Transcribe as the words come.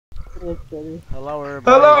Hello, everybody. Hello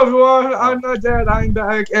everyone, I'm not dead, I'm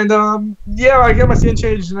back, and yeah, I got my skin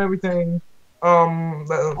changed and everything.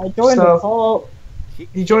 I joined the call.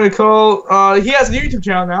 He joined the call. He has a YouTube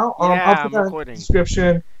channel now. Yeah, I'll put that in the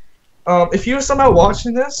description. If you're somehow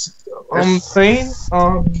watching this, Thane,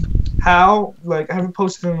 how, like, I haven't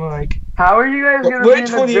posted in, like... How are you guys gonna we're be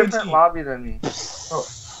in a different lobby than me? Oh,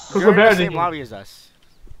 because You're we're in better the than same you. lobby as us.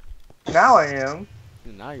 Now I am.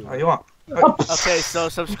 Now you Oh, are. you want? Okay, so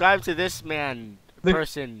subscribe to this man,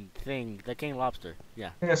 person, thing, the King Lobster.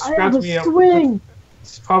 Yeah. Yeah, I have a me up. swing.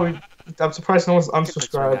 It's probably... I'm surprised no one's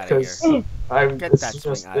unsubscribed, because Get that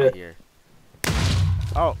swing out of here.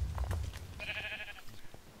 Oh.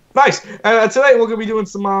 Nice! Tonight we're gonna be doing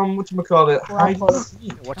some, whatchamacallit, hide and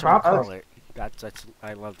seek. Whatchamacallit. That's,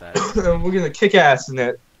 I love that. We're gonna kick ass in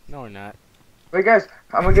it. No, we're not. Wait, guys,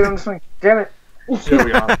 I'm gonna get on the swing. Damn it! There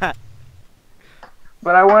we are.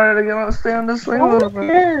 But I wanted to get on, stay on the swing a little Who bit.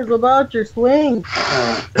 cares about your swing?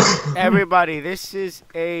 Everybody, this is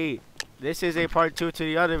a part 2 to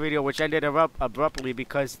the other video, which ended abruptly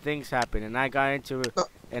because things happened, and I got into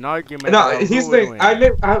an argument. No, here's the thing.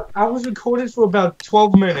 I was recording for about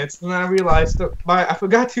 12 minutes, and then I realized that I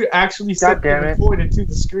forgot to actually set the recorder to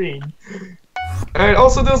the screen. And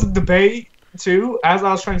also, there was a debate too, as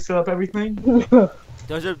I was trying to set up everything.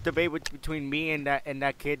 There was a debate between me and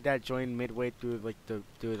that kid that joined midway through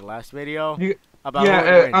the last video. About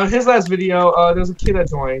on his last video, there was a kid that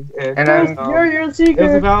joined, and you're a secret. It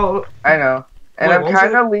was about. I know. And I'm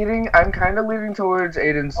kind of leading towards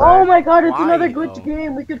Aiden's side. Oh my god, it's another glitch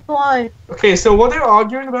game. We could fly. Okay, so what they were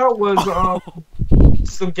arguing about was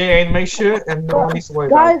some gay anime shit, and no one needs to worry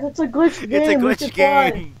about it. Guys, it's a glitch game. It's a glitch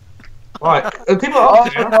game. What? People are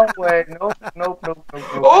up there. No way. Nope.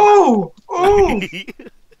 Oh!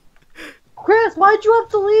 Chris, why'd you have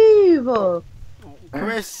to leave?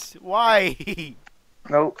 Chris, why?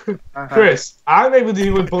 Nope. Chris, I'm able to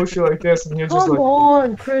deal with bullshit like this, and you're just like... Come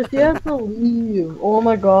on, Chris, you have to leave. Oh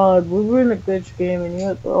my god, we were in a glitch game and you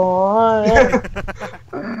have to... Oh,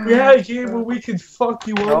 yeah, a game where we can fuck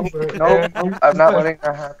you over. Nope, I'm not letting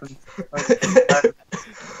that happen.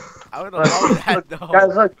 I would love that,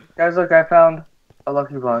 though. Guys, look, I found a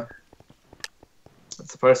lucky block.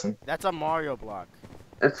 That's a person. That's a Mario block.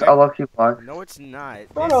 It's a lucky block. No, it's not.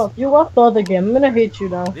 Shut up, you left the other game. I'm gonna hate you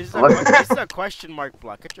now. This is a question mark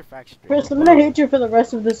block. Get your facts straight. Chris, I'm gonna hate you for the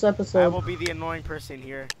rest of this episode. I will be the annoying person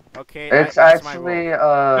here. Okay. It's actually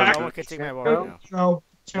no one can take my role right now. No.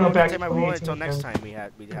 No one can take my role until next time we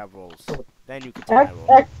have roles. Then you can take my role.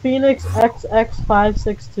 XX Phoenix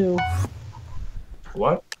XX562.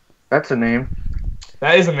 What? That's a name.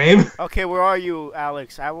 That is a name. Okay, where are you,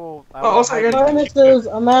 Alex? I will Furnaces.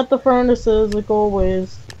 I'm at the furnaces, like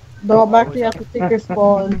always. Though I'm actually at the seeker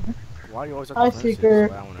spawn. Why are you always at Hi, the furnaces? seeker.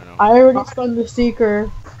 I already stunned the seeker.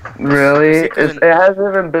 Really? It hasn't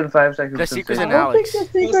even been 5 seconds. The seeker's since an Alex. I don't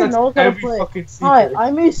think the seeker knows how to play. Hi,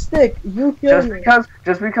 I'm a stick. You kill me.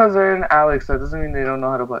 Just because they're an Alex, that doesn't mean they don't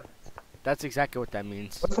know how to play. That's exactly what that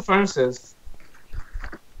means. What's the furnaces?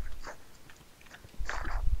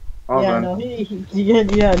 Yeah, no,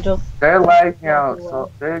 yeah, just... They're lagging out,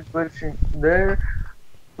 so they're glitching, they're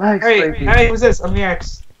lagging. Hey, who's this? I'm the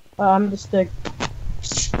X. I'm the stick.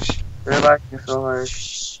 They're lagging so hard.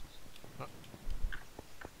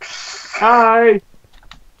 Hi!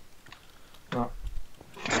 Oh.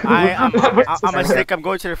 I'm a stick, I'm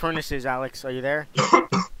going to the furnaces, Alex, are you there?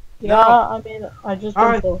 Yeah, I mean, I just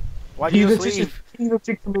don't know. Why do you leave? He's a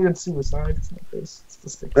committed suicide, it's not this, it's the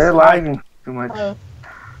stick. They're lagging too much.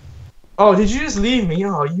 Oh, did you just leave me?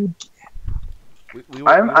 Oh, you.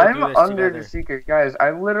 I'm under the seeker, guys.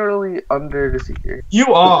 I'm literally under the seeker.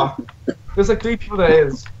 You are. There's like 3 people that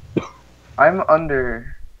is. I'm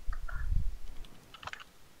under.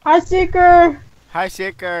 Hi, seeker. Hi,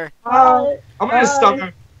 seeker. Hi. I'm gonna stun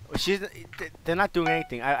her. They're not doing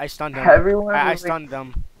anything. I stunned them. Everyone. I stunned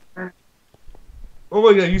them. Oh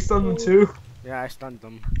my god, you stunned them too? Yeah, I stunned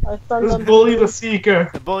them. Let's bully the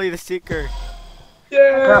seeker. The bully the seeker.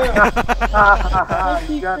 Yeah!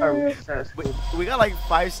 You got a recess. We got like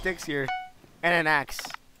 5 sticks here. And an axe.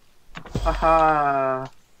 Haha.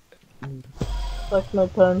 That's my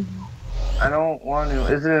pen. I don't want to.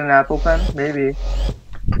 Is it an apple pen? Maybe.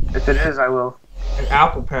 If it is, I will. An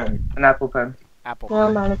apple pen. An apple pen. Apple No,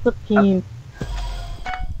 pen. man, it's a team.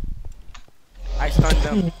 I stunned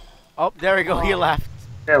them. Oh, there we go. He left.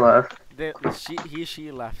 They left. She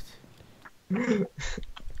left.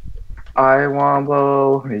 I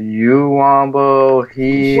wombo, you wombo,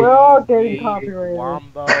 he. We're all getting copyrighted.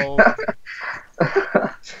 Wombo.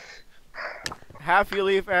 Happy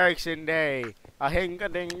Leaf Erickson Day. A hinga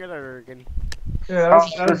dinga durgan. Yeah,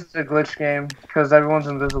 this is a glitch game because everyone's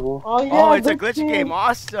invisible. Oh yeah. Oh, it's a glitch game.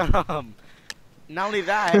 Awesome. Not only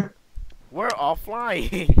that, we're all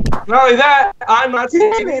flying. Not only that, I'm not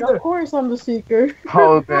Damn seeking it, either. of course I'm the seeker.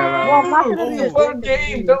 Oh damn Well, I'm not it. gonna be a Fun dick.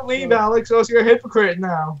 game. Don't leave, Alex, or else you're a hypocrite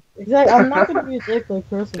now. Exactly. I'm not gonna be a dick like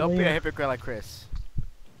Chris. Don't be a hypocrite like Chris.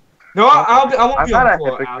 No, I won't be I'm on not the a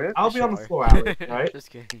floor. hypocrite. I'll be on the Sure. floor, Alex, right? Just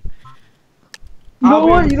kidding. You know I'll be on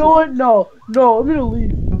what? the You know floor. what? No, I'm gonna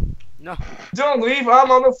leave. No. Don't leave. I'm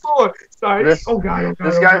on the floor. Sorry. This- Oh god. Oh god.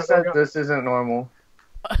 This oh guy god, said oh god. this isn't normal.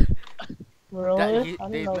 Really?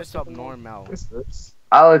 They messed up normal. This hurts.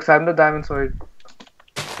 Alex, I'm the diamond sword.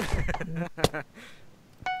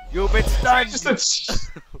 You've been stunned. Just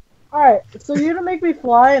a Alright, so you're gonna make me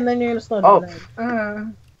fly and then you're gonna stun Oh.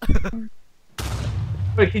 me.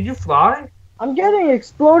 Wait, can you fly? I'm getting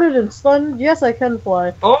exploded and stunned. Yes, I can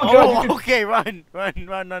fly. Oh god. Oh, You can... okay, run,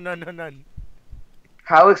 run.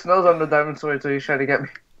 Alex knows I'm the diamond sword, so he's trying to get me.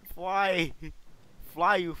 Fly.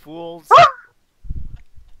 Fly, you fools.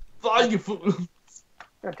 Fly, you fool.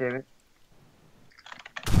 God damn it.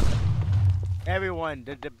 Everyone,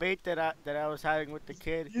 the debate that I was having with the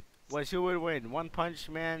kid was who would win, One Punch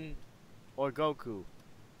Man or Goku.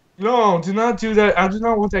 No, do not do that. I do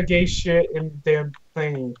not want that gay shit in the damn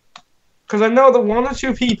thing. Cause I know the one or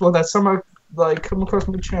two people that somehow like come across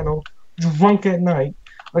my channel drunk at night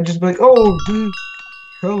are just like, oh, dude,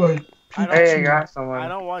 hello. I don't, Hey, I got I someone.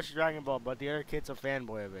 don't watch Dragon Ball, but the other kid's a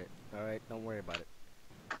fanboy of it. Alright, don't worry about it.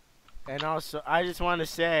 And also, I just want to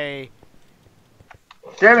say,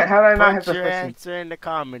 Damn it, how did I not hit put the your fishing? answer in the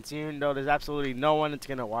comments, even though there's absolutely no one that's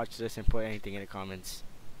gonna watch this and put anything in the comments.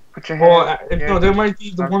 Put your Or hand. no, there might be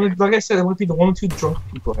the one. Like I said, there might be the one or two drunk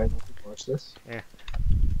people that watch this. Yeah.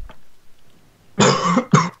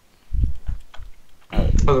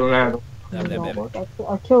 Other than that, Blah, blah, blah,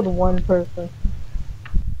 blah. I killed one person.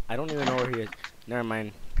 I don't even know where he is. Never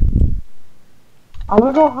mind. I'm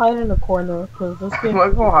gonna go hide in the corner because this game.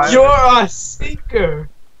 Let's go hide. you're a seeker.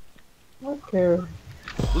 I don't care.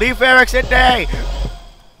 Leave Erickson Day!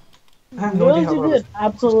 I have no Really, idea how you well did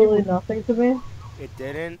absolutely nothing to me. It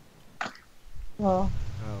didn't? Oh. Oh.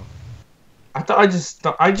 I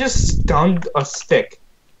thought I just stunned a stick.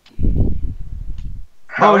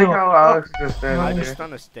 I like no. how Alex is just I standing just there.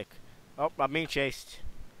 stunned a stick. Oh, I'm being chased.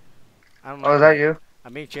 I don't Oh, is that you?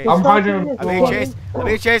 I'm being chased. I'm hiding. I'm being chased. I'm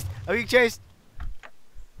being chased. I'm being chased.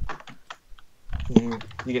 You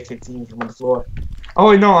get 15 from the floor. Oh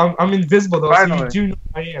wait, no, I'm invisible though, so Finally. you do know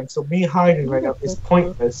who I am. So me hiding right now is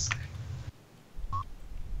pointless.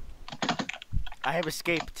 I have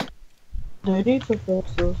escaped. They need to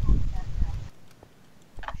fix this.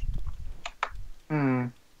 Hmm.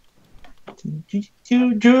 Chris,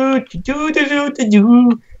 is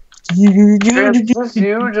this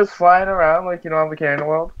you just flying around like you don't have a care in the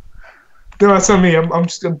world? No, that's not me. I'm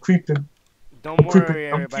creeping. Don't I'm creeping- worry,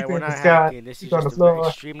 I'm everybody. creeping We're in not the sky. hacking. This is Keep on just the a very floor.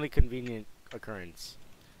 extremely convenient occurrence.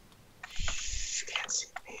 Shh, you can't see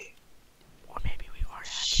me. Or maybe we are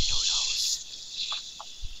hacking.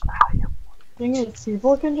 Who knows? Thing is,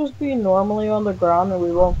 people can just be normally on the ground and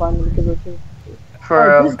we won't find them because it's just.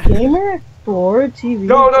 For Oh, this gamer Explorer TV.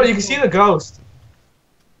 No, you can see the ghost.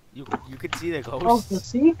 You can see the Oh, ghosts. the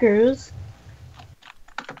Seekers.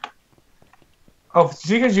 Oh,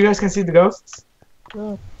 because you guys can see the ghosts.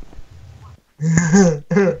 Yeah.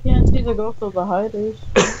 Can't see the ghost of the hiders.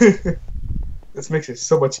 This makes it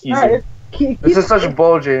so much easier. Alright, keep this is such a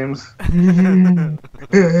bull, James.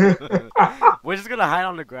 We're just gonna hide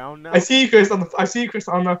on the ground now. I see you, Chris. I see you, Chris.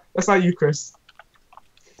 On the. That's not you, Chris.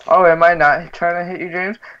 Oh, am I not trying to hit you,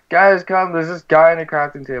 James? Guys, come. There's this guy in a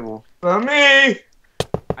crafting table. Not me.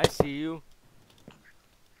 I see you.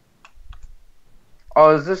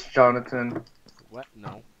 Oh, is this Jonathan? What?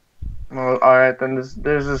 No. Well, alright, then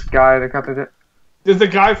there's this guy in a crafting table. There's a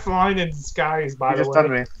guy flying in disguise. By He the just way.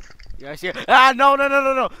 stunned me. Yeah, I see it. Ah, no.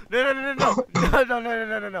 No.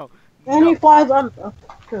 And he flies on. Oh,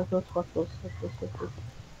 Chris, let's fuck this.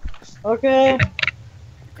 Okay.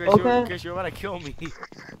 Chris, you're about to kill me.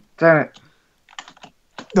 Damn it.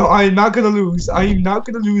 No, I am not gonna lose. I am not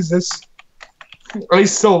gonna lose this. I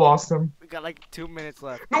so lost him. We got like 2 minutes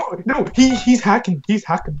left. No, he's hacking. He's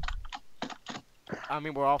hacking. I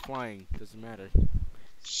mean, we're all flying. Doesn't matter.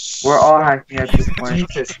 We're all hacking at this point.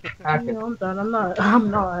 Jesus, hacking. No, I'm done. I'm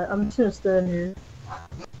not. I'm just gonna stand here.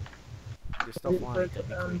 You're still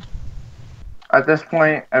flying. At this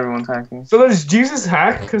point, everyone's hacking. So does Jesus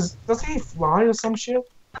hack? Cause doesn't he fly or some shit?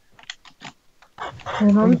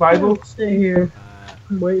 And I'm Bible? gonna stay here Uh,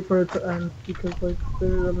 and wait for it to end because like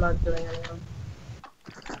I'm not doing anything.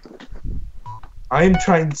 I am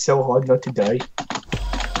trying so hard not to die.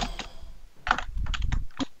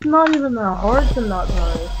 not even that hard to not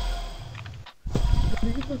die.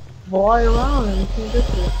 You can just fly around and you can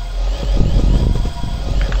get you.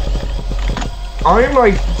 I'm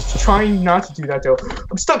like trying not to do that though.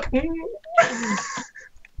 I'm stuck.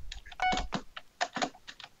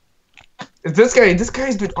 This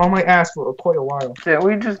guy's been on my ass for quite a while. Can't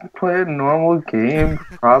we just play a normal game?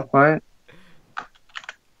 Prop hunt?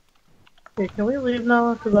 Okay, can we leave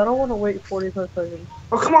now? Because I don't want to wait 45 seconds.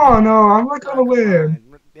 Oh, come on, no, I'm not gonna win.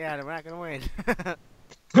 Yeah, we're not gonna win.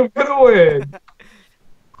 I'm gonna win.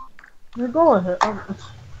 You're going ahead. Oh,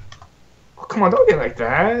 come on, don't get like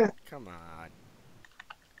that. Come on.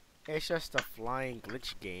 It's just a flying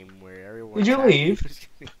glitch game where everyone. Did you leave?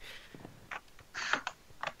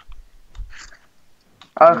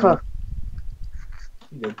 Alpha.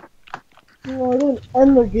 Well, I didn't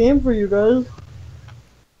end the game for you guys.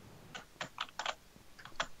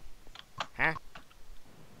 Huh?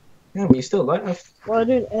 Yeah, but you still left. Well, I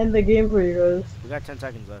didn't end the game for you guys. We got 10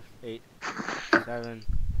 seconds left. 8, 7,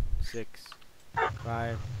 6,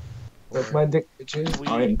 5. That's my dick, bitches. We-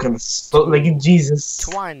 I'm gonna slow like Jesus.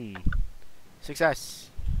 1. Success.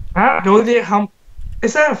 I have no idea how.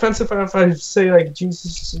 Is that offensive if I say like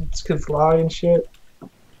Jesus could fly and shit?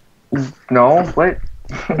 No, what?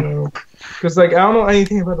 Because like I don't know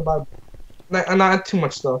anything about the Bible. Like, not too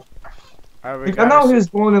much stuff. Alright, Like, I know he was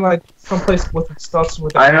born in like someplace with stuff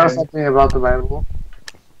with. I know something about the Bible.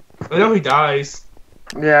 I know he dies.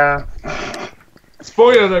 Yeah.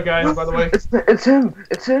 Spoiler alert, guys. By the way, It's him.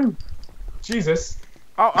 It's him. Jesus.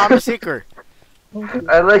 Oh, I'm a seeker.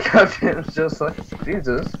 I like how James just like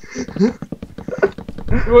Jesus.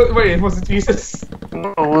 Wait, it wasn't Jesus.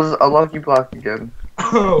 No, it was a lucky block again.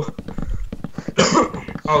 Oh.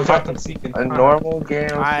 Oh, Jonathan seeking. A normal game.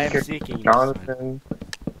 I'm Seeker. seeking this Jonathan.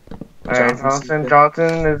 Alright,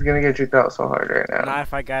 Jonathan is gonna get juked out so hard right one. now. Now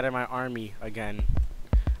if I gather my army again.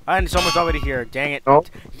 And someone's already here. Dang it. Nope.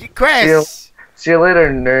 Chris! See you later,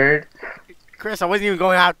 nerd. Chris, I wasn't even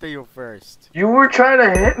going after you first. You were trying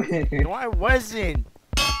to hit me. No, I wasn't.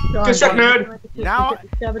 Good shot, nerd. Now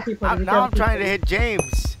I'm trying to hit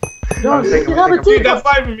James. John, I'm we can have a tea Dude, that's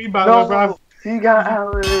party. fine with me, by the way, bro. No, he got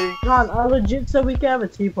Alex. John, I legit said we can have a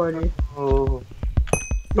tea party. Oh.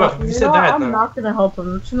 Bro, you You said know, that, I'm though. not gonna help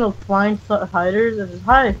him. I'm just gonna find hiders and just,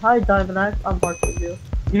 hi, Diamond Axe, I'm barking with you.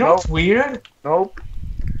 You know what's weird? Nope.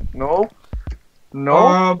 Nope.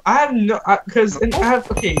 No. I have no, cause I have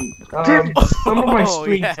okay. Some of my Oh,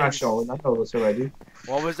 streams yes. not showing. I know this already.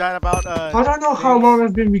 What was that about? I don't know how long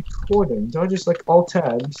I've been recording. Do I just like all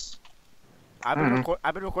tabs? I've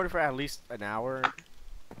been recording for at least an hour.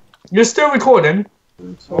 You're still recording.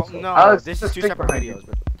 Well, no, Alex, this is just 2 stick separate behind you.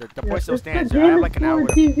 videos, but the point still It's the stands. I have like an hour.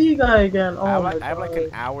 TV guy again. Oh I my have like God. an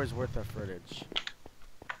hour's worth of footage.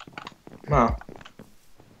 No.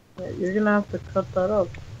 Yeah, you're gonna have to cut that up.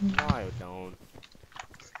 No, I don't.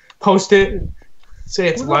 Post it. Say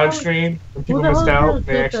it's Who the live hell- stream. And Who people the hell missed is gonna out. They sit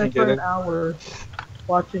there actually for did an it. hour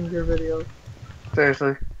watching your videos?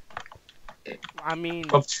 Seriously. I mean,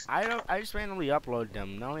 Oops. I just randomly upload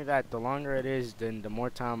them. Not only that, the longer it is, then the more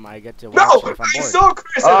time I get to watch No, it if I'm I bored. saw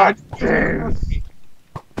Chris. Oh, James.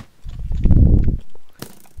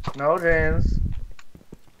 No, James.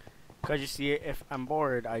 Cause you see, if I'm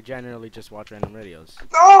bored, I generally just watch random videos.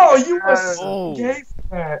 No, you were so Oh. gay for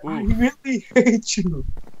that. I Ooh. really hate you.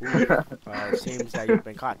 It seems that you've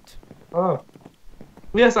been caught. Oh.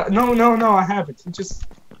 Yes. No, I haven't. He just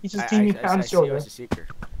gave me I pound see you shoulder. as a seeker.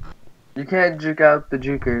 You can't juke out the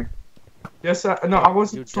juker. Yes, no, I You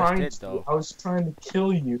wasn't just trying did, to. though. I was trying to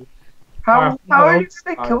kill you. How are you gonna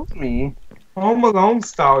Alone kill me? Home Alone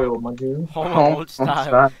style, my dude. Home Home Alone style.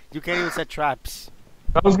 style. You can't even set traps.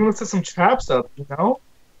 I was gonna set some traps up, you know?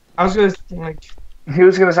 I was gonna, like... He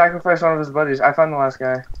was gonna sacrifice one of his buddies. I found the last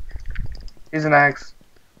guy. He's an axe.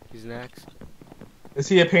 He's next. Is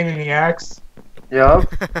he a pain in the axe?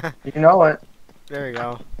 Yup. You know it. There we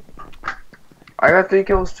go. I got 3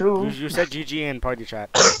 kills too. You said GG in party chat.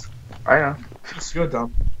 I know. You're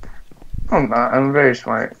dumb. I'm not. I'm very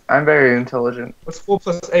smart. I'm very intelligent. What's 4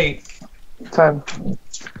 plus 8? 10.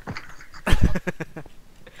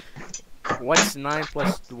 What's 9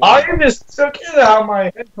 plus 1? I just took it out of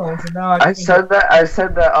my headphones and now I said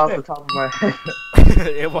that off the top of my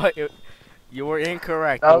head. You were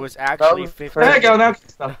incorrect. That It was actually was 50. There you go, now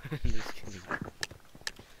stop. Just kidding.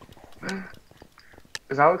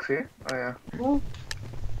 Is Alex here? Oh yeah. Who?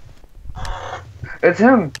 It's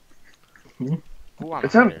him. Who am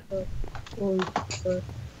It's him. I?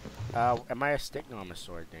 Oh, Am I a stick? No, I'm a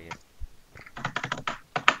sword. Dang it.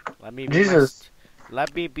 Let me be Jesus.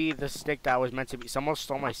 Let me be the stick that was meant to be. Someone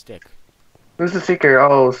stole my stick. Who's the seeker?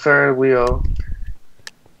 Oh, Sir Leo.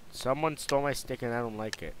 Someone stole my stick and I don't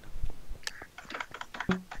like it.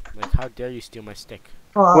 Like, how dare you steal my stick?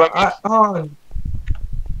 Alex,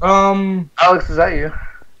 is that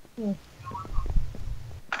you?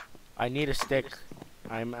 I need a stick.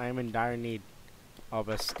 I'm in dire need of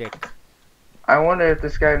a stick. I wonder if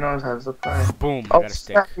this guy knows how to play. Boom, I Oh, got a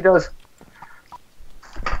stick. yeah, he does.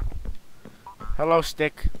 Hello,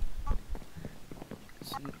 stick.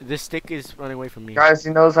 This stick is running away from me. Guys,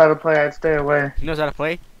 he knows how to play. I'd stay away. He knows how to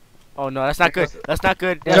play? Oh no, that's not good. That's not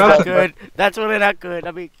good. That's not good. That's really not good.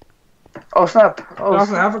 I mean... Oh, snap. Oh,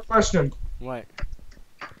 Jonathan, I have a question. What?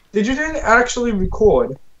 Did you didn't actually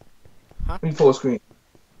record in full screen?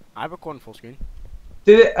 I record in full screen.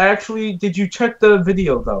 Did you check the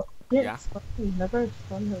video though? Yeah. Never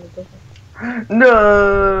done it.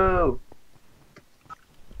 No!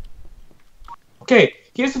 Okay,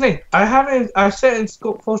 here's the thing. I set it in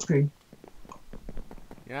full screen.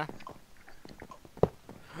 Yeah?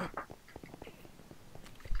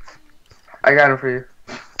 I got it for you.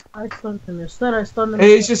 I stunned him. Instead, I stunned him. And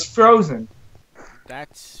it's just frozen.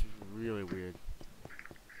 That's really weird.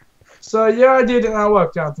 So your idea did not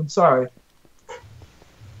work, Jonathan. Sorry.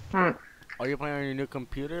 Are you playing on your new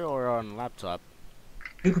computer or on laptop?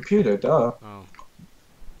 New computer, duh. Oh.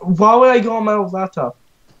 Why would I go on my old laptop?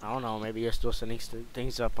 I don't know. Maybe you're still sending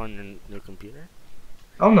things up on your new computer.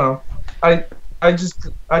 I don't know. I just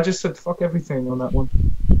said fuck everything on that one.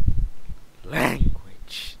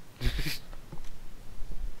 Language.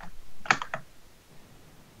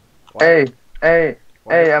 Hey,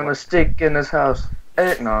 I'm a stick in this house.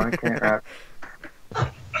 Hey, no, I can't rap.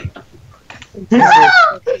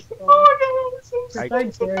 I dare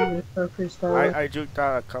you to start freestyling. I juked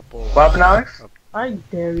out a couple. What happened, Alex? I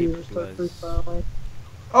dare you to start freestyling.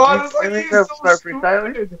 Oh, that's like Give me he's the so start stupid.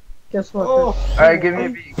 freestyling? Guess what? Oh, Alright, give me a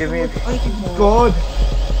beat, give me a beat. oh God.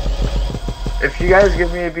 If you guys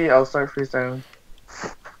give me a beat, I'll start freestyling.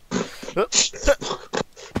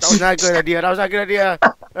 That was not a good idea. That was not a good idea.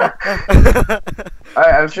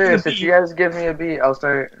 Alright, I'm serious. If you guys give me a beat, I'll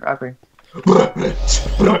start rapping. Oh,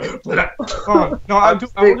 no, I'll do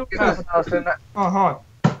that.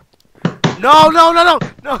 No, no, no, no,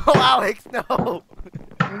 no, Alex, no.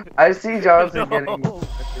 I see Jonathan getting. No.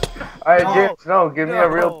 Alright, No. James, no, give me a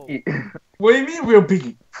real No. beat. What do you mean real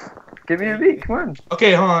beat? Give me a beat, come on.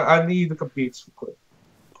 Okay, hold on. I need the beats real quick.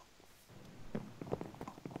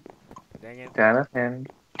 Dang it. Jonathan.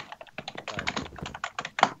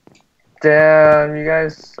 Damn, you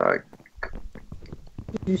guys suck.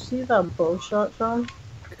 Did you see that bow shot, Sean?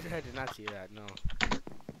 I did not see that, no.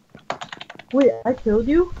 Wait, I killed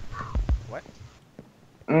you? What?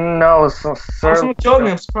 No, so Oh, someone killed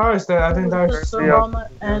me. I'm surprised that I didn't die. Obama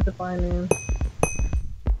and Defining.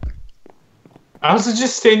 I was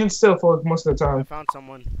just standing still for most of the I time. found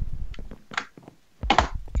someone.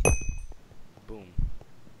 Boom.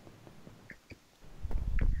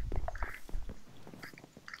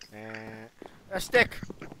 And a stick.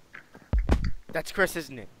 That's Chris,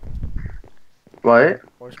 isn't it? What?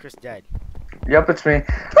 Or is Chris dead? Yep, it's me.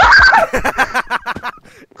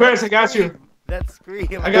 Chris, I got you. That's scream.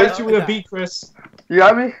 I got you with a beat, Chris. You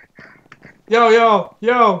got me? Yo.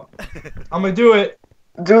 I'm gonna do it.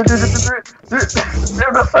 Do it. There's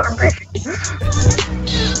no better beat.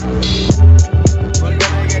 We're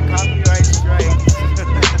gonna get copyright strikes.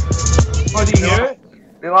 Oh, do you hear it?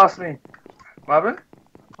 They lost me. What happened?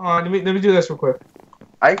 Let me do this real quick.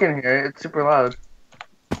 I can hear it. It's super loud.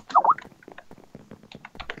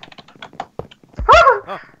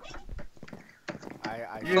 Oh.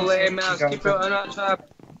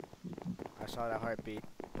 I saw that heartbeat.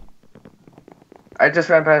 I just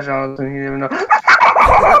ran past Jonathan. He didn't even know.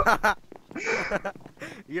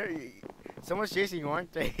 Someone's chasing you,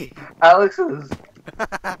 aren't they? Alex is.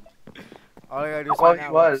 All I gotta do is Well, find he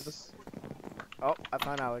Alex. was. Oh, I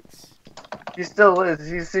found Alex. He still is.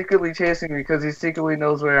 He's secretly chasing me because he secretly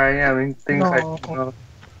knows where I am and thinks I No. know.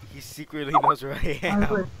 He secretly knows where I am.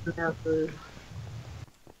 I went to answer.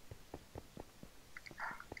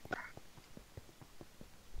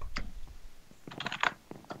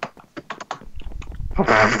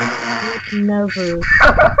 Never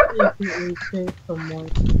secretly chase someone.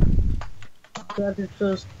 That is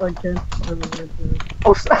just against the religion.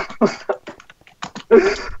 Oh, stop. Oh, stop.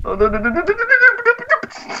 Oh, no.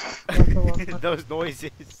 Those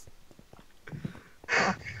noises.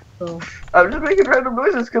 So, I'm just making random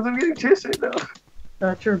noises because I'm getting chased right now.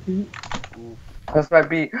 that's your beat. That's my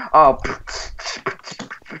beat. Oh,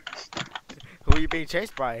 Who are you being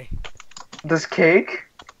chased by? this cake?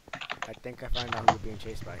 I think I found out who you're being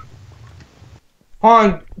chased by.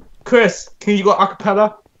 Hold on, Chris. Can you go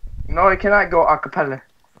acapella? No, I cannot go acapella.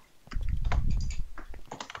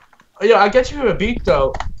 Yo, I get you a beat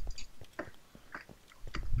though.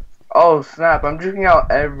 Oh snap! I'm drinking out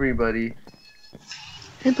everybody.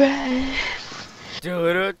 Oh!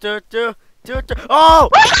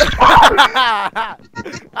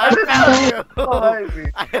 I found you!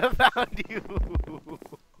 I found you!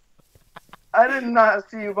 I did not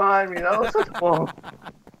see you behind me. That was such bull.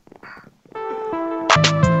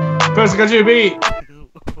 Chris, I got you a beat.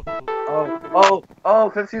 Oh,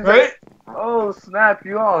 15 Right? seconds. Oh snap!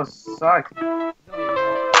 You all suck.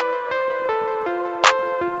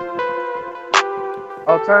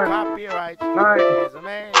 Oh, turn. Copyright. 9, Is a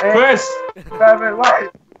man. 8, Chris, 7,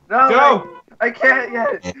 what? No, go. I can't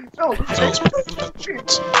yet. No.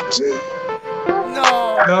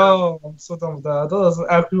 No! No, I'm so done with that. I thought it was an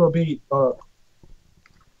actual beat.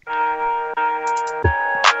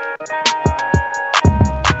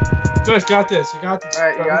 Chris, got this. You got this.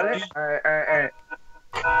 Alright, you got it? Alright.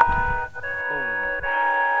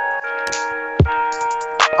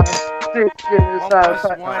 I'm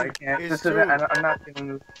not feeling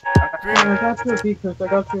this. I got you a beat, Chris. I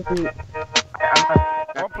got you a beat.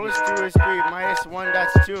 1 plus 2 is 3, minus 1,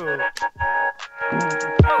 that's 2.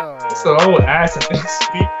 It's an old ass at this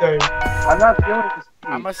beat thing. I'm not feeling this beat.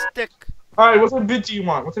 I'm a stick. Alright, what type of beat do you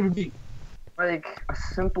want? What type of beat? Like a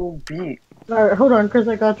simple beat. Alright, hold on, Chris.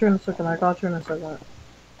 I got you in a second. I got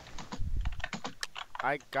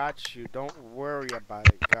you. Don't worry about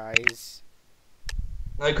it, guys.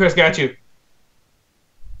 Alright, Chris, got you.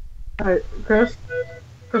 Alright, Chris.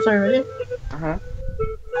 Chris, are you ready? Uh-huh.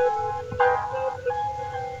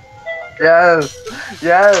 Yes.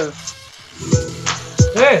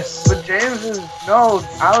 This. But James is no,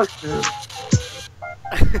 Alex is.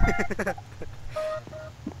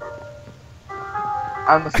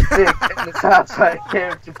 I'm a stick in this house I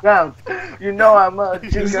came to bounce. You know I'm a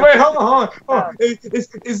Wait, hold on.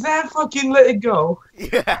 Is that fucking Let It Go?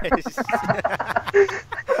 Yes.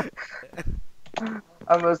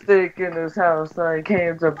 I'm a stick in this house I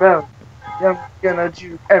came to bounce. I'm gonna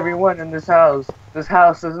juke everyone in this house. This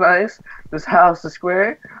house is nice. This house is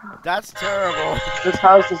square. That's terrible. This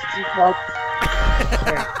house is teapot.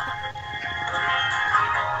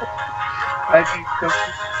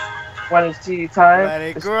 When it's tea time. Let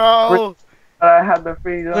it grow. I had the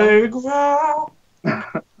freedom. Let it grow.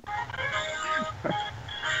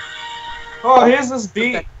 Oh, here's this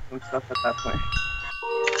beat. And stuff at that point.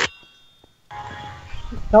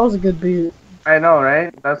 That was a good beat. I know,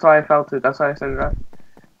 right? That's why I felt it. That's why I said it up.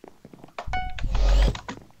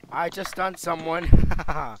 I just stunned someone.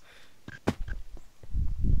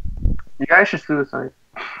 You guys should suicide.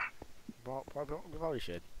 Well, probably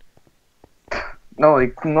should. No,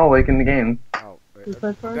 like in the game. Oh, wait. Is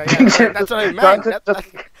that right? Yeah, that's what I meant. That's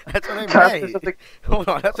what I meant. Hold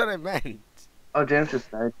on, that's what I meant. Oh, James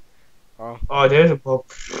just died. Oh, there's a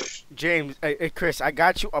pop. James, hey, Chris, I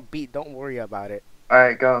got you a beat. Don't worry about it.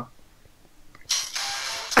 Alright, go.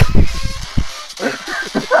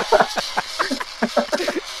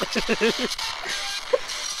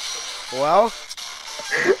 Well,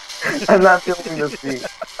 I'm not feeling this beat.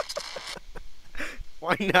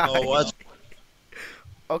 why not? Oh, what?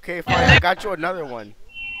 Okay, fine. I got you another one.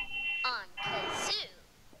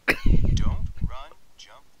 Don't run,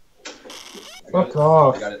 jump. Fuck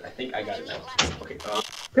off. I got it. I think I got it now. Okay.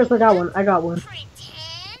 Chris, I got one.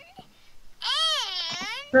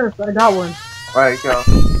 Chris, I got one. Alright, go.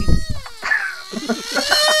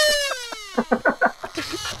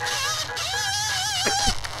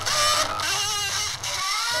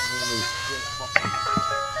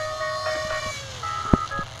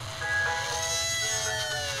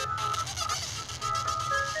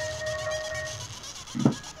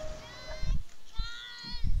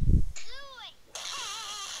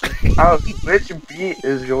 Oh, which beat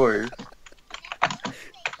is yours?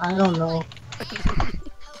 I don't know.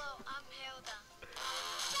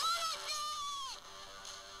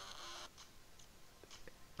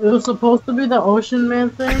 It was supposed to be the Ocean Man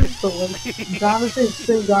thing, but like Jonathan's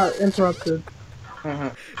thing got interrupted.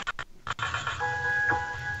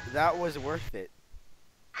 That was worth it.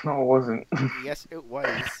 No, it wasn't. Yes, it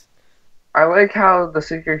was. I like how the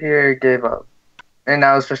seeker here gave up. And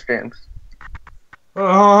now it's just James. Hold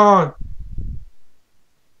on.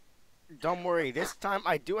 Don't worry. This time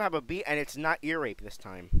I do have a beat, and it's not ear rape this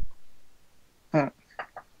time. This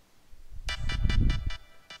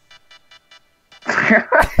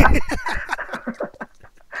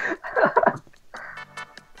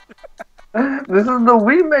is the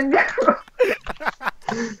Wii menu.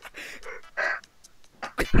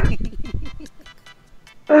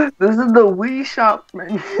 This is the Wii shop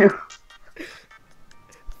menu.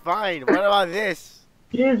 Fine. What about this?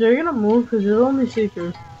 James, are you gonna move? Because there's only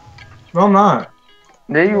seekers. No, I'm not.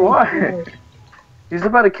 There you are. He's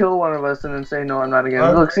about to kill one of us and then say, no, I'm not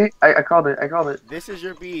again. Look, see? I called it. I called it. This is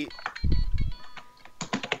your beat.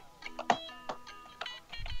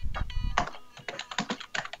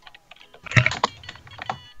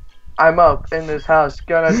 I'm up in this house,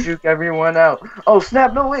 gonna juke everyone out. Oh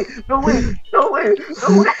snap! No way! No way! No way!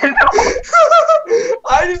 No way! No!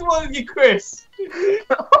 I just wanted to get Chris.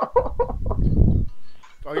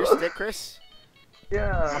 Oh, you're stick, Chris?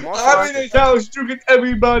 Yeah. I'm in this house, juking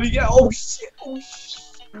everybody. Yeah. Oh shit! Oh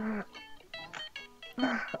shit!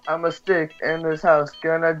 I'm a stick in this house,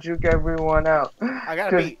 gonna juke everyone out. I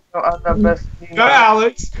got a beat. You know, I'm the best. Got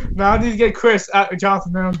Alex. Now I need to get Chris at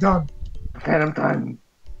Jonathan. Then I'm done. Then I'm done.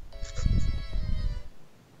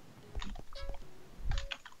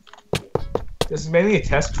 This is mainly a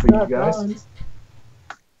test for you guys.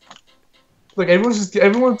 Look,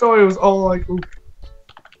 everyone thought it was all like, ooh.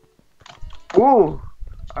 Ooh,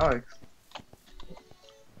 Alex.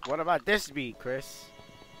 What about this beat, Chris?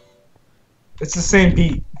 It's the same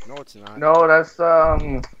beat. No, it's not. No, that's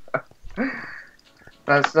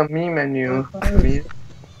that's the me menu.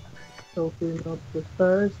 Soaking up the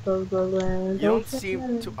thirst of the land. You don't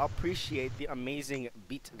seem to appreciate the amazing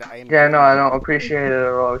beat that I am. Yeah, no, I don't appreciate it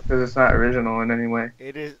at all because it's not original in any way.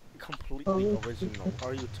 It is completely original.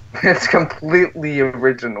 Are you? It's completely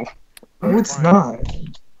original. No, it's not.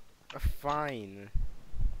 Fine.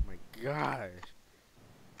 Oh my gosh.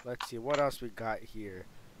 Let's see what else we got here.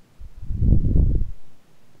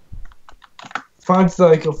 Finds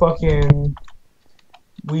like a fucking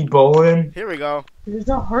weed bowling. Here we go. There's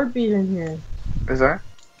a heartbeat in here. Is there?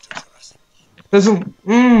 Doesn't.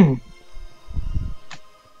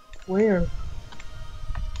 Where?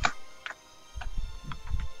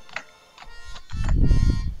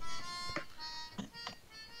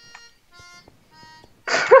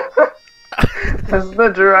 This is the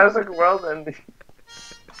Jurassic World ending.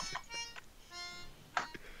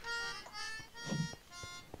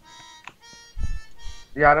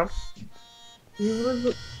 You got him? He was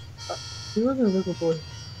invisible.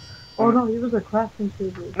 Oh no, he was a crafting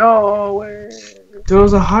table. No way. There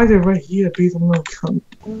was a hider right here. Beat them up.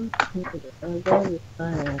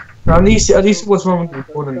 At least what's wrong with the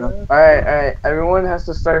recording now. Alright. Everyone has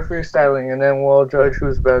to start freestyling and then we'll judge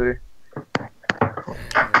who's better.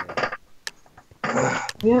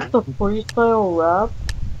 We have to freestyle rap.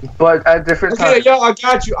 But at different Okay, times. yo, I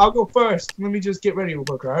got you. I'll go first. Let me just get ready real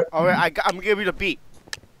quick, alright? Alright, I'm gonna give you the beat.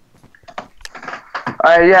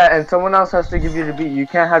 Alright, yeah, and someone else has to give you the beat. You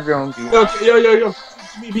can't have your own beat. Okay, yo.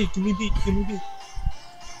 Give me beat.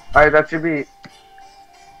 Alright, that's your beat.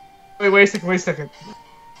 Wait a second.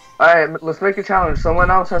 Alright, let's make a challenge. Someone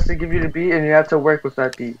else has to give you the beat and you have to work with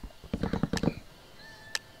that beat.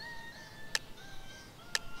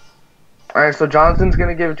 Alright, so Jonathan's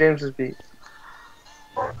gonna give James his beat.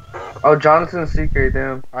 Oh, Jonathan's secret,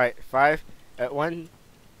 damn. Alright, 5 at 1,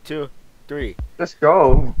 2, 3. Let's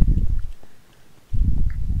go.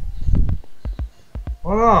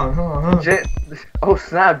 Hold on. Oh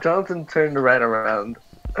snap, Jonathan turned right around.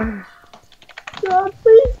 God,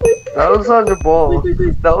 please. That was such a bull.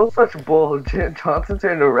 That was such bull. Jonathan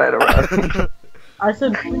turned right around. I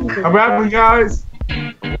said please. I'm rapping, guys.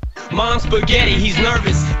 Mom's spaghetti, he's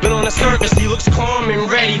nervous, but on the surface he looks calm and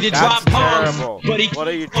ready to drop That's bombs. terrible. But he What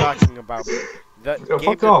are you talking about? Yo,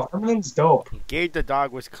 fuck off. Everything's dope. Gabe the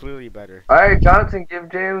dog was clearly better. Alright, Jonathan, give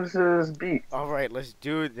James his beat. Alright, let's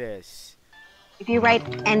do this. If you write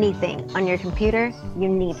anything on your computer, you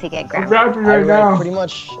need to get I'm grammar. rapping I right write now. pretty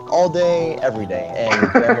much all day, every day, and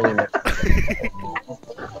Grammarly.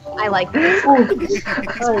 I like this.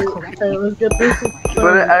 Hey, let's get this.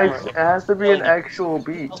 But it has to be an actual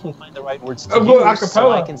beat. I can find the right words I'm to going use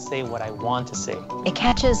so I acapella. can say what I want to say. It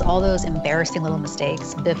catches all those embarrassing little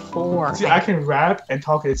mistakes before. See, I can rap and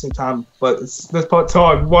talk at the same time, but this part's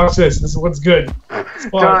hard. Watch this. This is what's good.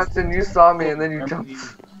 Jonathan, you saw me and then you jumped.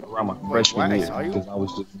 Around my Wait, freshman what? year, Saw you? because I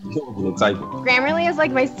was just over the typing. Grammarly is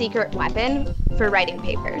like my secret weapon for writing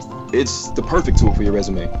papers. It's the perfect tool for your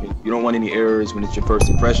resume. You don't want any errors when it's your first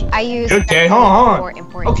impression. I use Okay, it hold on. for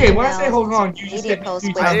important Okay, when I say emails, hold on, you just media get posts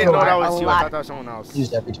you with I didn't know that a was you. I lot. thought that was someone else.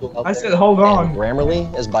 Used every tool out I there. said hold on.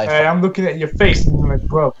 Grammarly is by Hey, far. I'm looking at your face and I'm like,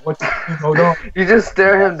 bro, what the hold on. You just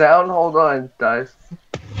stare him down. Hold on, guys.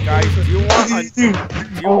 Guys, do you want a,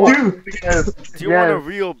 Dude, Yes. do you want a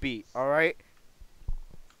real beat? Alright?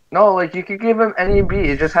 No, like you could give him any beat.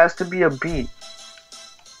 It just has to be a beat.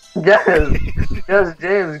 Yes. Yes,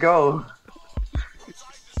 James, go.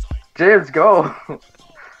 James, go.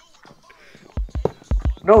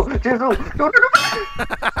 No, James, no.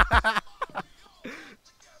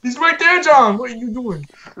 he's right there, John. What are you doing?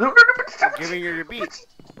 No. I'm giving you your beat.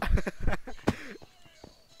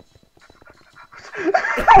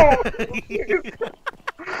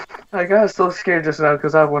 I got so scared just now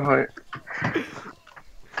because I have one heart.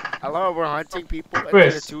 I love we're hunting people into the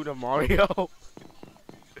Chris. tune of Mario.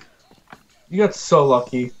 You got so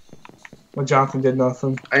lucky when Jonathan did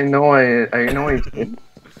nothing. I know I did.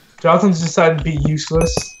 Jonathan decided to be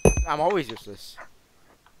useless. I'm always useless.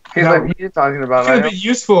 He's No. like, what are you talking about? Could be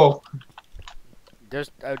useful.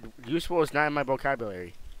 There's useful is not in my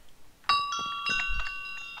vocabulary.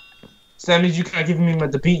 So that means you can't give me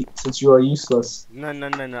the beat since you are useless. No.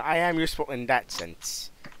 I am useful in that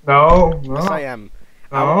sense. No, no. Yes, I am.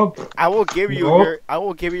 No. I will give you No.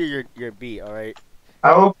 your beat. All right.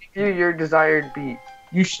 I will give you your desired beat.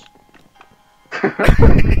 You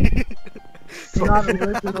Not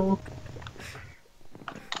original.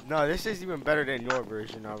 No, this is even better than your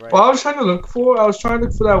version. All right. Well, I was trying to look for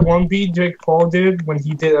that one beat Jake Paul did when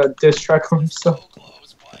he did a diss track on himself.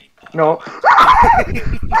 No.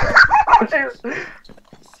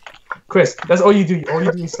 Chris, that's all you do. All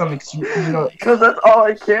you do is something because you know. Because that's all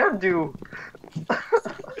I can do. Did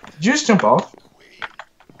you just jump off?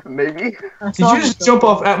 Maybe. Did you just jump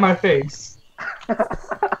off at my face?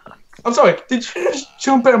 I'm sorry. Did you just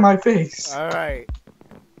jump at my face? All right.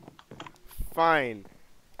 Fine.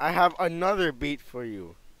 I have another beat for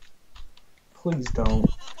you. Please don't.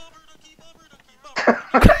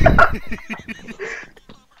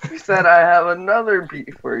 He said I have another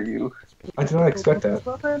beat for you. I did not expect that.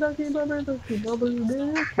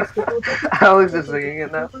 Alex is singing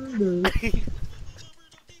it now.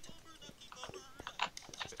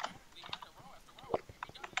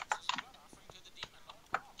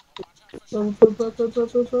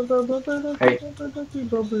 Hey.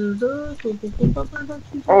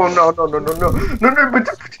 Oh no.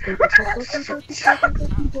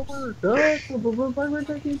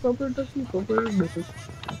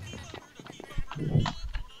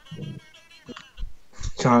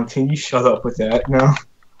 John, can you shut up with that now?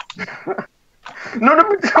 No.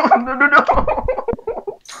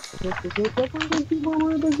 Yeah,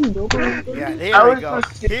 here we go.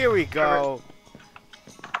 Here we go.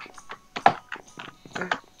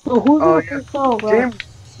 So who's Oh, the first song, right? James,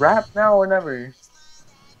 rap now or never.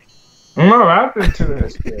 I'm not rapping to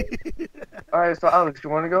this. Alright, so Alex, you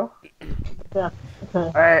want to go? Yeah.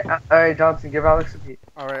 Okay. Alright, Johnson, give Alex a beat.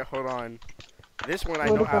 All right, hold on. This one I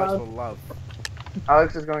know Alex will love.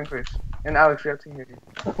 Alex is going first. And Alex, we have to hear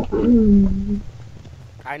you.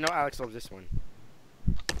 I know Alex loves this one.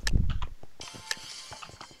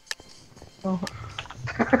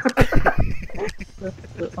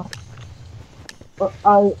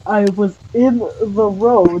 I was in the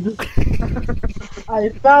road. I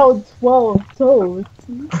found 12 toes.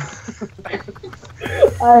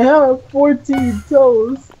 I have 14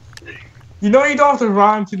 toes. You know you don't have to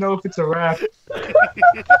rhyme to know if it's a rap.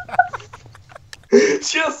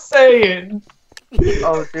 Just saying.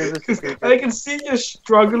 Oh, dude, this is good. I can see you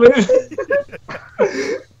struggling.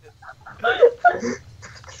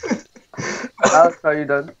 Alex, are you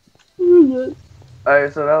done?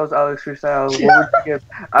 Alright, so that was Alex freestyle. What would you give?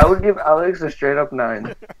 I would give Alex a straight up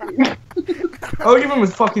 9. I would give him a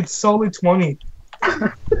fucking solid 20.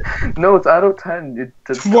 No, it's out of 10.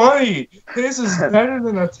 20! This is better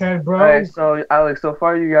than a 10, bro. Alright, so Alex, so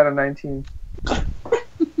far you got a 19.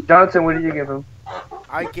 Johnson, what do you give him?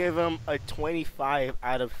 I give him a 25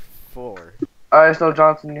 out of 4. Alright, so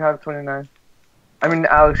Johnson, you have 29. I mean,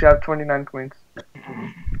 Alex, you have 29 points.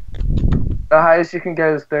 The highest you can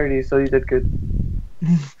get is 30, so you did good.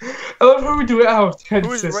 I love how we do it out of 10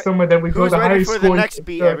 system and then we go Who's to ready high for school. the next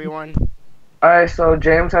beat, everyone? Alright, so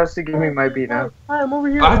James has to give me my beat now. Hi, I'm over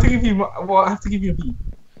here. I have to give you I have to give you a beat.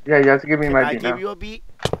 Yeah, you have to give me my I beat give now. you a beat?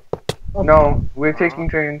 No, we're taking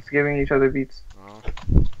turns giving each other beats.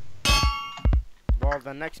 Well,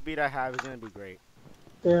 the next beat I have is gonna be great.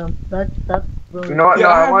 Damn, that's really. You know what? Yeah,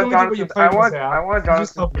 No, I I have want no idea what Jonathan. you're playing with, I want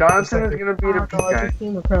Jonathan. Just Jonathan is gonna be the beat I guy. just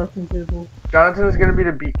seen the crafting table. Jonathan is gonna be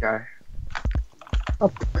the beat guy.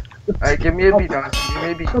 Alright, give me a beat, Jonathan. Give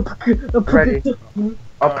me a beat. Ready.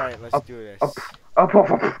 Alright, let's do this. Up.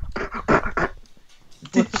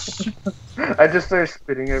 I just started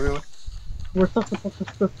spitting everywhere.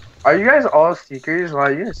 Are you guys all seekers? Wow,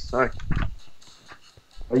 you guys suck.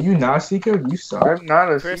 Are you not a seeker? You suck. I'm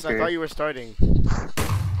not a Chris, seeker. I thought you were starting.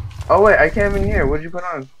 Oh wait, I can't even hear. What'd you put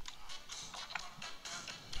on?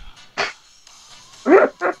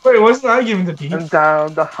 Wait, wasn't I giving the beat? I'm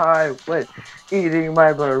down the highway, eating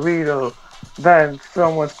my burrito. Then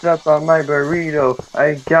someone stepped on my burrito.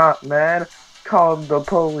 I got mad, called the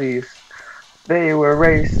police. They were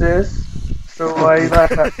racist, so I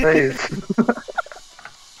left that place.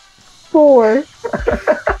 4.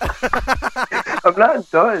 I'm not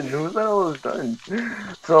done. Who said I was done?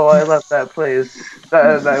 So I left that place.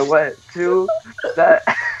 Then I went to that.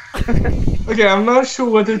 Okay, I'm not sure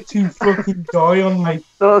whether to fucking die on my.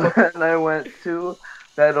 So then I went to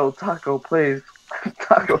that old taco place.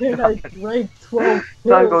 Taco Then I John. drank 12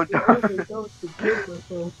 Taco pills John. and go to kill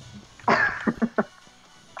myself.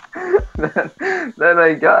 then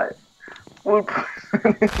I got food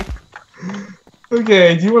poisoning.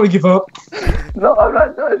 Okay, do you want to give up? No, I'm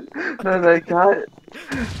not done. Then I got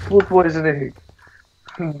food poisoning.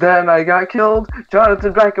 Then I got killed.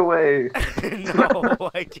 Jonathan, back away.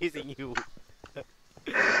 No, I'm chasing you.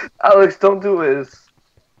 Alex, don't do this.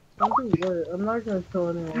 I'm not gonna kill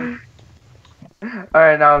anyone.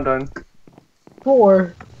 Alright, now I'm done.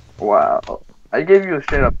 4. Wow. I gave you a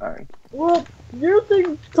straight up 9. Well, your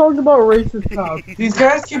thing talks about racist cops. These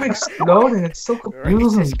guys keep exploding. It's so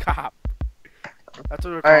confusing. Racist cop. That's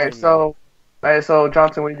what we're calling Alright, so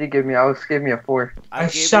Johnson, what did you give me? Alex gave me a 4. I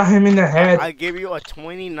shot him in the head. I gave you a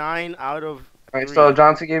 29 out of 3. Alright, so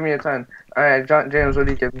Johnson gave me a 10. Alright, James, what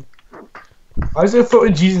did you give me? I was gonna throw a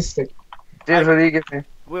Jesus stick. James, what did you give me?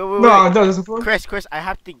 Wait. No, there's a 4. Chris, I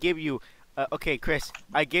have to give you. Okay, Chris,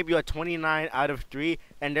 I gave you a 29 out of 3,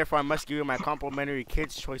 and therefore I must give you my complimentary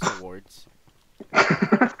Kids' Choice Awards.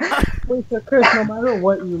 Wait, so Chris, no matter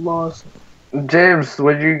what, you lost. James,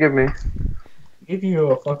 what did you give me? Give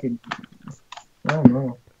you a fucking. I don't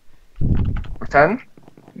know. 10?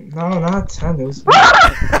 No, not 10. It was.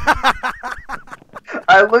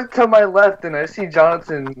 I look to my left and I see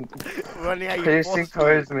Jonathan Running at you pacing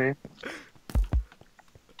towards me.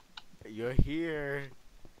 You're here.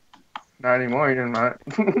 Not anymore, you're not.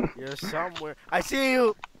 You're somewhere. I see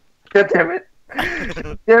you. God damn it.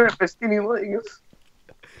 Damn it, my skinny legs.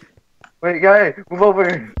 Wait, guy, move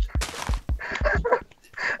over.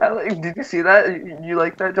 Did you see that? You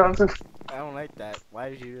like that, Johnson? I don't like that. Why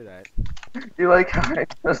did you do that? You like how I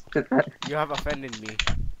just did that? You have offended me.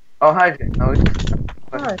 Oh, hi, Jay. No,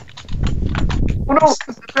 Hi. oh no,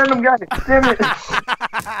 it's a random guy. Damn it.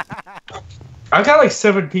 I got like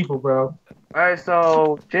 7 people, bro. Alright,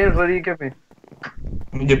 so, James, what do you give me?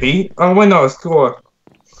 The beat? Oh, wait, no, score.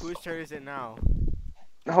 Whose turn is it now?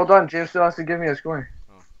 Hold on, James still has to give me a score.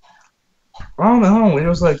 I don't know. It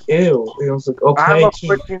was like, ew. It was like, okay.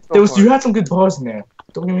 You had some good bars in there.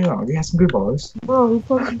 Don't get me wrong. You had some good bars. Bro, he's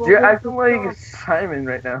talking about. You're acting like Simon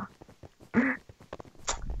right now.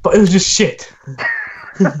 But it was just shit.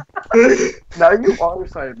 Now you are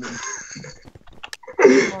Simon.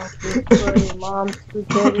 Mom,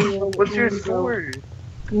 spaghetti, What's your score?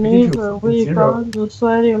 Neither we got the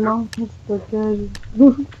sweaty mom spaghetti.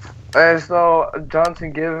 Alright, so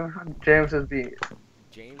Johnson, give James his beat.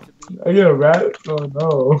 James a beat? Are you a rat? Oh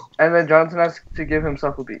no. And then Johnson has to give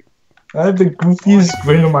himself a beat. I had the goofiest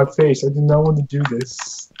grin on my face. I did not want to do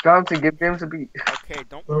this. Johnson, give James a beat. Okay,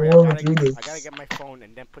 don't I worry. I wanna do this. gotta get my phone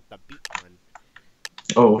and then put the beat on.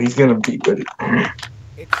 Oh, he's gonna beat with it.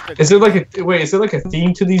 It's the Is there like a wait? Is there like a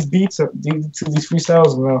theme to these beats? Or to these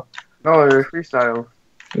freestyles? No. No, they're freestyle.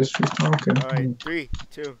 It's freestyle. Okay. Alright, 3,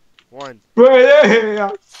 2, 1. Right there.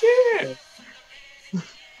 Yeah.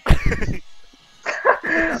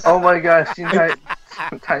 Oh my gosh, Teen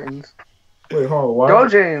Titans. Wait, hold on. Why? Go,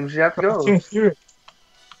 James, you have to I go. can't hear it.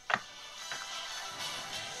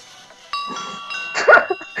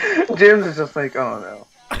 James is just like, oh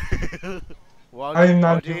no. Well, I am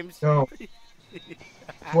not James. No.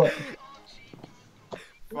 What?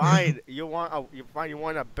 Fine. You want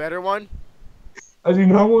a better one? I do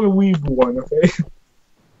not want a weeb one. Okay.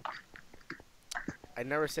 I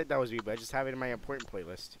never said that was weeb. I just have it in my important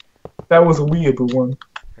playlist. That was a weeaboo one.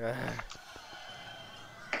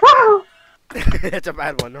 That's a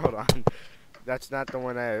bad one. Hold on. That's not the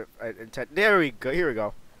one I intended. There we go. Here we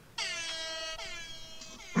go.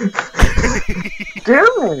 Damn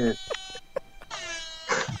it!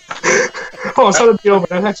 Oh, I saw the beat over.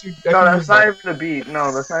 That's actually. No, that's not even a beat.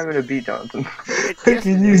 No, that's not even a beat, Johnson. I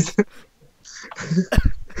can use.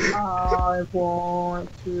 I want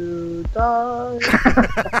to die.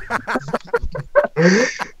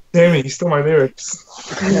 Damn it! You stole my lyrics.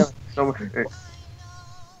 Yeah, so,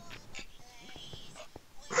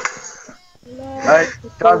 alright,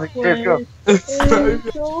 Johnson, James, go.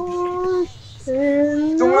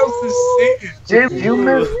 Someone else is singing. James, you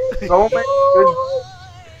missed so many good.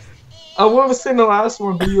 I want to sing the last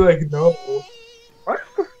one, but you like no. What?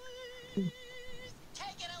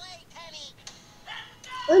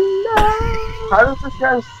 How does this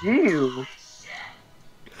guy see you?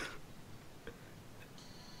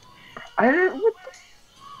 I didn't. What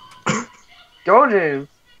the... Go, James.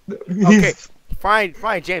 Okay,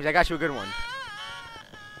 fine, James. I got you a good one.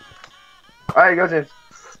 Alright, go, James.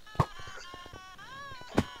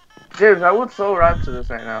 James, I would so rap to this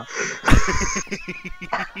right now.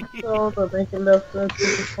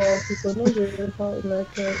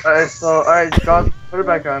 Alright, Johnson, put it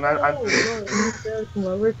back on.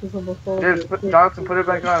 James, Johnson, put it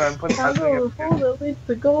back on. I'm putting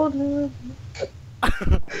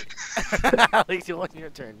Alex, it wasn't your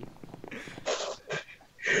turn.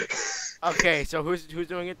 Okay, so who's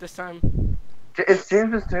doing it this time? It's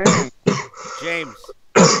James' turn. James.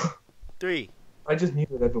 3. I just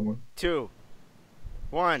muted everyone. 2.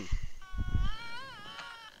 1.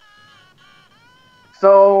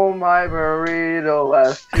 So my burrito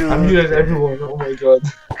last two. I muted everyone. Oh my god.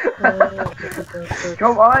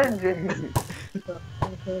 Come on, James.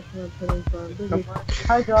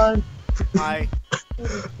 Hi, John. Hi.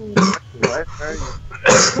 What are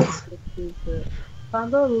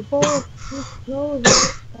you?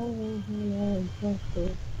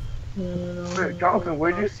 Wait, Jonathan,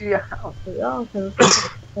 where'd you see a house?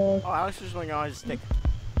 Oh, Alex was going on his stick.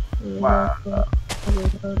 Wow. Then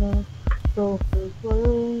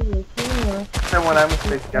when I'm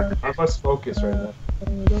mistaken, I must focus right now.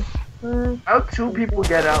 how 2 people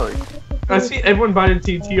get Alex? I see everyone by the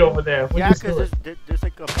TT over there. Yeah, because there's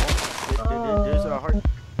like a there's a heart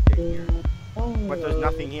thing here, but there's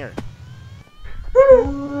nothing here.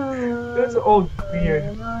 That's all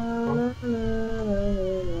weird.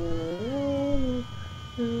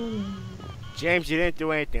 James, you didn't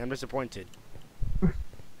do anything. I'm disappointed.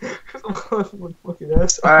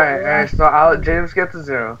 Alright, so James gets a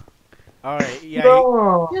 0. Alright, yeah.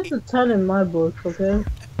 No. He gets a 10 in my book, okay?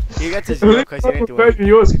 You got to 0 because you didn't do anything.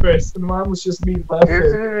 Yours, Chris, and mine was just me Yours laughing.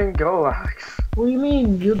 didn't even go, Alex. What do you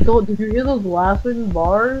mean? Did you hear those laughing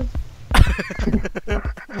bars?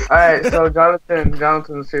 Alright, so Jonathan,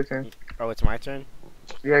 it's your turn. Oh, it's my turn?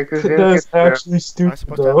 Yeah, because That's actually Am I stupid,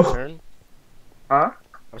 supposed to have a though. turn? Huh?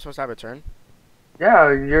 I'm supposed to have a turn?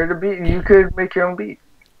 Yeah, you're the beat. You could make your own beat.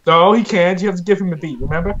 No, he can't. You have to give him a beat,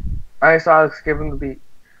 remember? Alright, so Alex, give him the beat.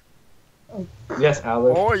 Yes,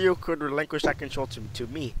 Alex. Or you could relinquish that control to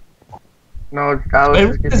me. No, Alex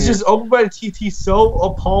is giving It's you... just opened by the TT, so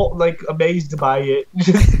appalled, like, amazed by it.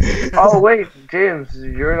 Oh, wait, James,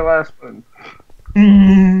 you're the last one.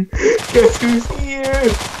 Guess who's here?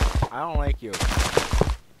 I don't like you.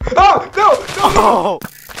 Oh, no! Oh!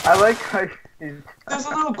 I like how you... There's a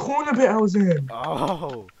little corner bit I was in.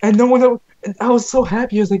 Oh! And no one else, and I was so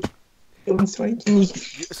happy. I was like, it was funky.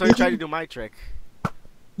 So you tried to do my trick?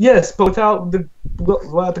 Yes, but without the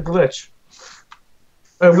glitch.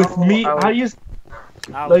 With me, I used...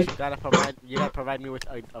 Alex, like... you gotta provide me with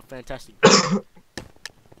a fantastic...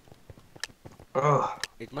 Oh,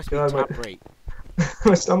 it must be top rate.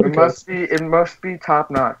 My stomach it must be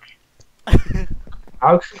top notch.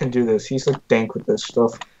 Alex can do this. He's like dank with this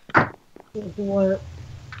stuff. What?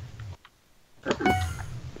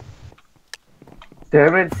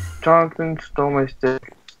 Damn it, Jonathan stole my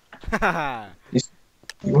stick.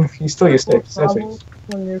 You stole your stick. That's it.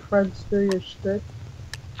 When your friends steal your stick.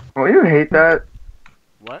 Oh, you hate that?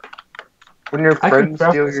 What? When your friends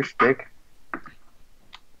steal your stick?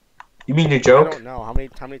 You mean your joke? I don't know. How many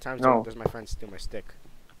times does my friend steal my stick?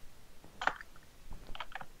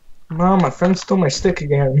 Mom, my friend stole my stick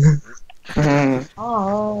again.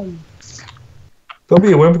 Oh. Don't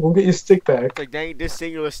be a wimp. We'll get your stick back. Like, dang, this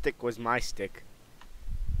singular stick was my stick.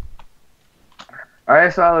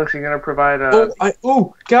 Alright, so Alex, you're gonna provide a...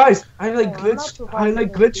 Guys, I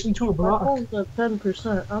glitched into a block. My phone's at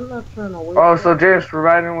 10%. I'm not trying to wait. Oh, so James,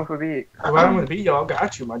 provide him with a beat. Provide him with a beat, y'all.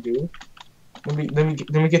 Got you, my dude. Let me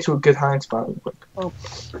get to a good hiding spot real quick. Oh.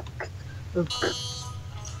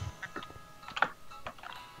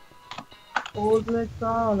 Old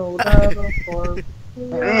MacDonald had a farm.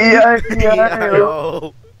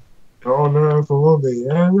 Yo. Gonna for the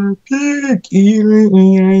other pig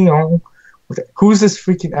eating. Who's this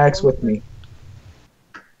freaking axe with me?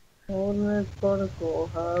 Old MacDonald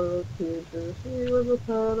had a pig. He was a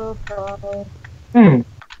pedophile. And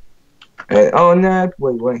on that,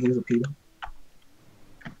 wait, he's a pedo.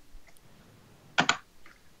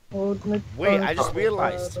 Wait, I just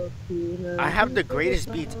realized I have the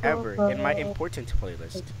greatest beats ever in my important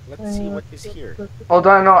playlist. Let's see what is here. Hold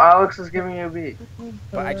on, no, Alex is giving you a beat.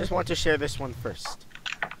 But I just want to share this one first.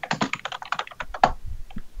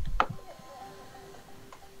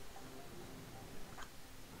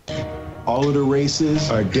 All of the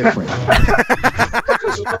races are different.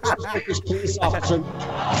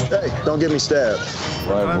 Hey, don't get me stabbed.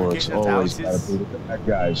 Rivalries always gotta be the bad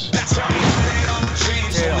guys.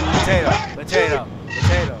 Potato,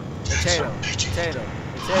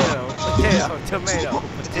 tomato.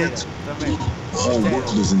 All work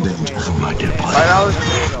is in danger from my dead body.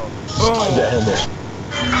 Oh.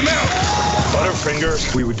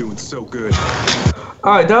 Butterfinger, we were doing so good.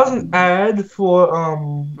 Alright, that was an ad for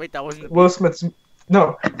Wait, that wasn't Will Smith's.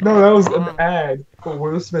 No, that was an ad for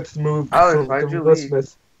Will Smith's movie. Alex, For why'd the you Will leave?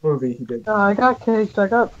 Smith movie he did. I got caked. I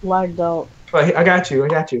got lagged out. But I got you.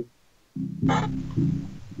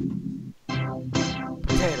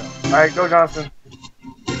 potato. Alright, go Johnson.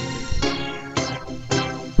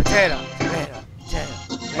 Potato.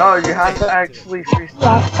 No, you have to actually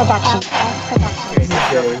freestyle. Okay, so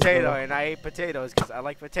I'm a potato, and I ate potatoes because I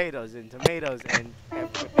like potatoes and tomatoes and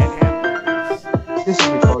hamburgers. This is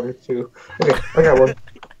retarded too. Okay, I got one.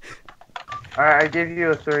 Alright, I give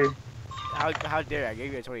you a 3. How dare I?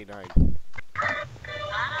 gave you a 29.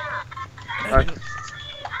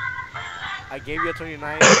 I gave you a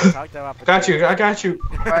 29. I talked about potatoes. Got you. I got you.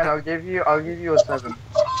 Fine, I'll give you a 7. Okay,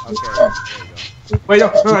 there you go. Wait, no,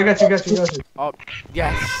 I got you. Oh,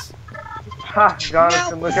 yes. Ha,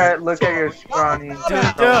 Jonathan, look at your scrawny.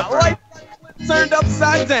 Life turned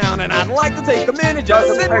upside down, and I'd like to take a minute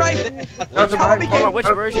just sit right there. Hold on, which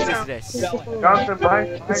version is this? Johnson, behind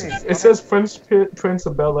you. It says Prince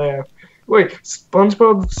of Bel Air. Wait,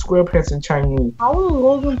 SpongeBob SquarePants in Chinese. How was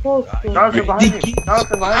Logan Paul? Jonathan, behind you.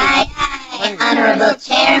 Jonathan, behind you. Aye, Honorable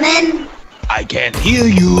Chairman. I can't hear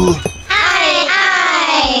you. Aye.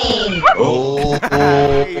 Oh,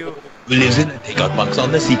 who lives in a takeout box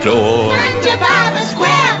on the seafloor? SpongeBob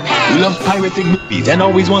SquarePants. Who loves pirating movies and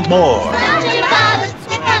always wants more? SpongeBob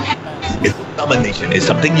SquarePants. If domination is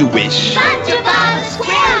something you wish, SpongeBob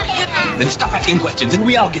SquarePants. then stop asking questions and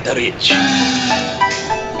we all get rich.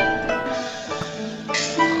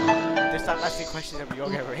 Just stop asking questions and we all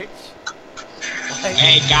get rich?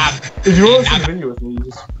 Wake up! If you want to see the video with me,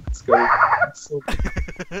 just go. So,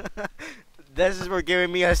 This is for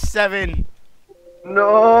giving me a 7.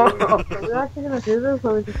 No. Are we actually gonna do this,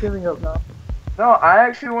 or are we just giving up now? No, I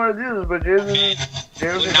actually want to do this, but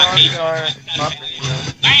James is on our property.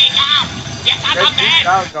 Wake up! Get out of bed!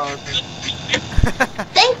 Out, Jonathan.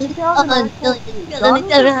 Thank you for John is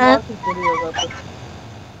watching videos of this.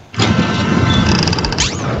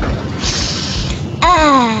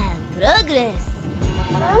 Progress.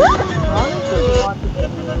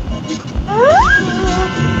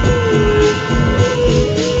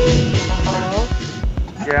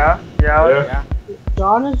 Yeah.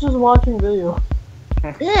 John is just watching video.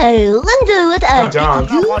 I wonder what I John.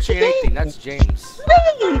 I'm not watching anything, that's James.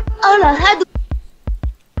 All I had What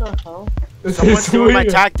the hell? Someone's it's doing my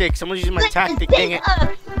weird. tactic. Someone's using my tactic, dang it.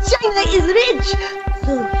 China is rich,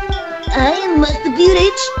 so I must be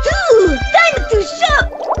rich too. Time to shop.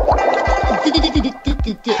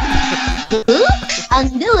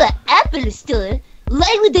 Another Apple store?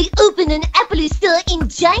 Why would they open an Apple store in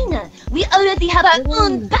China? We already have our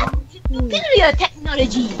own patented superior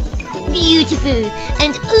technology. Beautiful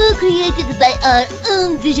and all created by our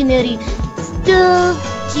own visionary, Stove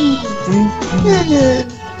Cheese.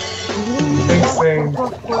 Insane.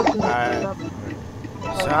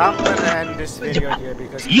 So I'm gonna end this video here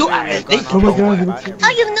because You clearly are we've gone Oh my on God. about everything.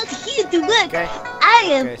 I am not here to work. Okay. I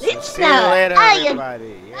am Okay, so rich see you now. later, I am.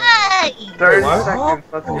 everybody. Yeah. I. 30 What? seconds.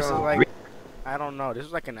 Let's This is go. like, I don't know. This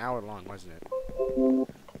was like an hour long, wasn't it?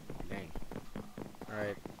 Dang. All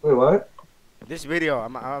right. Wait, what? This video,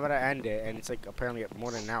 I'm gonna end it, and it's like apparently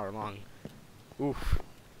more than an hour long. Oof.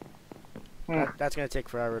 That's gonna take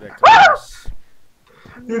forever to cover.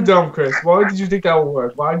 You're dumb, Chris. Why did you think that would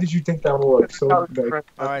work? Why did you think that would work? So, like,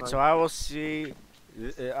 All right, so I will see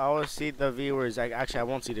the viewers. Actually, I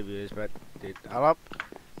won't see the viewers, but I'll up.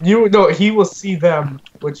 he will see them,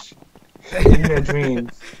 which in their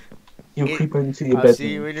dreams, he'll creep into your I'll bedroom.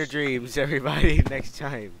 see you in your dreams, everybody, next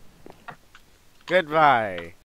time. Goodbye.